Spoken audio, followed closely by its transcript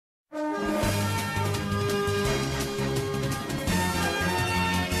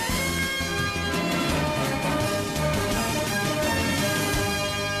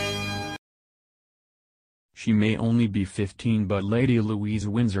She may only be 15, but Lady Louise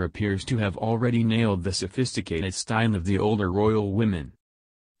Windsor appears to have already nailed the sophisticated style of the older royal women.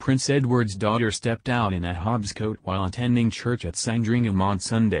 Prince Edward's daughter stepped out in a Hobbs coat while attending church at Sandringham on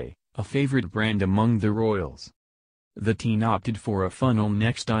Sunday, a favorite brand among the royals. The teen opted for a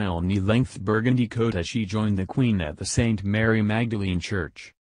funnel-neck style knee-length burgundy coat as she joined the Queen at the St. Mary Magdalene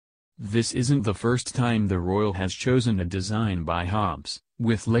Church. This isn't the first time the royal has chosen a design by Hobbs,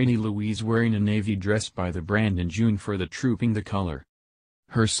 with Lady Louise wearing a navy dress by the brand in June for the Trooping the Color.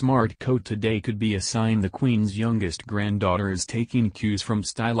 Her smart coat today could be a sign the Queen's youngest granddaughter is taking cues from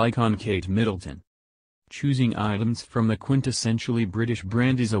style icon Kate Middleton. Choosing items from the quintessentially British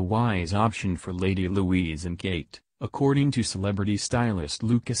brand is a wise option for Lady Louise and Kate, according to celebrity stylist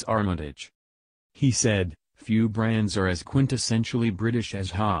Lucas Armitage. He said, "Few brands are as quintessentially British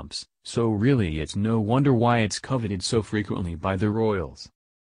as Hobbs, so really it's no wonder why it's coveted so frequently by the royals.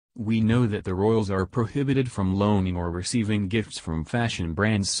 We know that the royals are prohibited from loaning or receiving gifts from fashion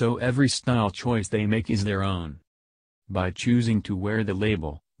brands, so every style choice they make is their own." By choosing to wear the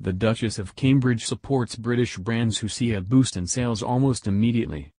label, the Duchess of Cambridge supports British brands who see a boost in sales almost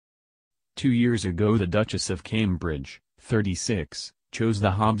immediately. 2 years ago the Duchess of Cambridge, 36, chose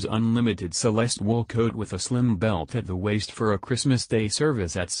the Hobbs Unlimited Celeste wool coat with a slim belt at the waist for a Christmas Day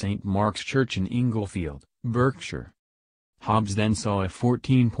service at St. Mark's Church in Inglefield, Berkshire. Hobbs then saw a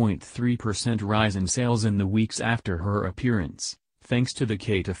 14.3% rise in sales in the weeks after her appearance, thanks to the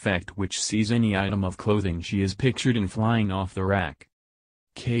Kate effect, which sees any item of clothing she is pictured in flying off the rack.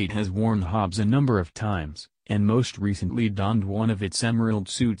 Kate has worn Hobbs a number of times, and most recently donned one of its emerald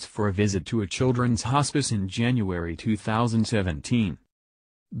suits for a visit to a children's hospice in January 2017.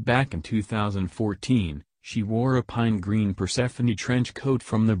 Back in 2014, she wore a pine green Persephone trench coat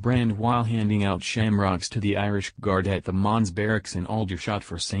from the brand while handing out shamrocks to the Irish Guard at the Mons Barracks in Aldershot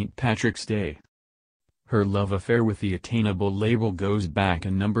for St. Patrick's Day. Her love affair with the attainable label goes back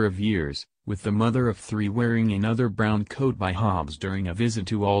a number of years, with the mother of 3 wearing another brown coat by Hobbs during a visit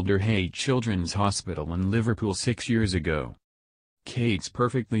to Alderhay Children's Hospital in Liverpool 6 years ago. Kate's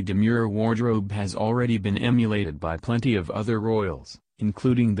perfectly demure wardrobe has already been emulated by plenty of other royals,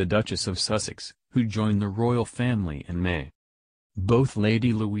 including the Duchess of Sussex, who joined the royal family in May. Both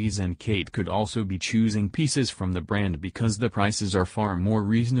Lady Louise and Kate could also be choosing pieces from the brand because the prices are far more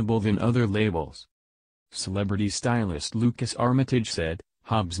reasonable than other labels. Celebrity stylist Lucas Armitage said,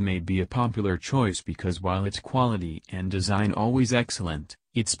 "Hobbs may be a popular choice because while its quality and design always excellent,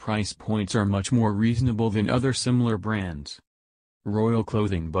 its price points are much more reasonable than other similar brands." Royal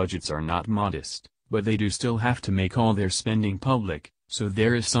clothing budgets are not modest, but they do still have to make all their spending public, so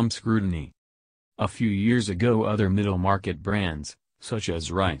there is some scrutiny. A few years ago other middle-market brands, such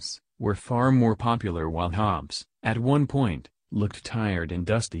as Rice, were far more popular while Hobbs, at one point, looked tired and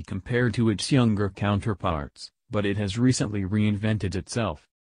dusty compared to its younger counterparts, but it has recently reinvented itself.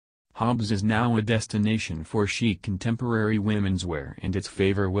 Hobbs is now a destination for chic contemporary women's wear, and its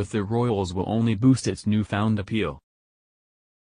favor with the royals will only boost its newfound appeal.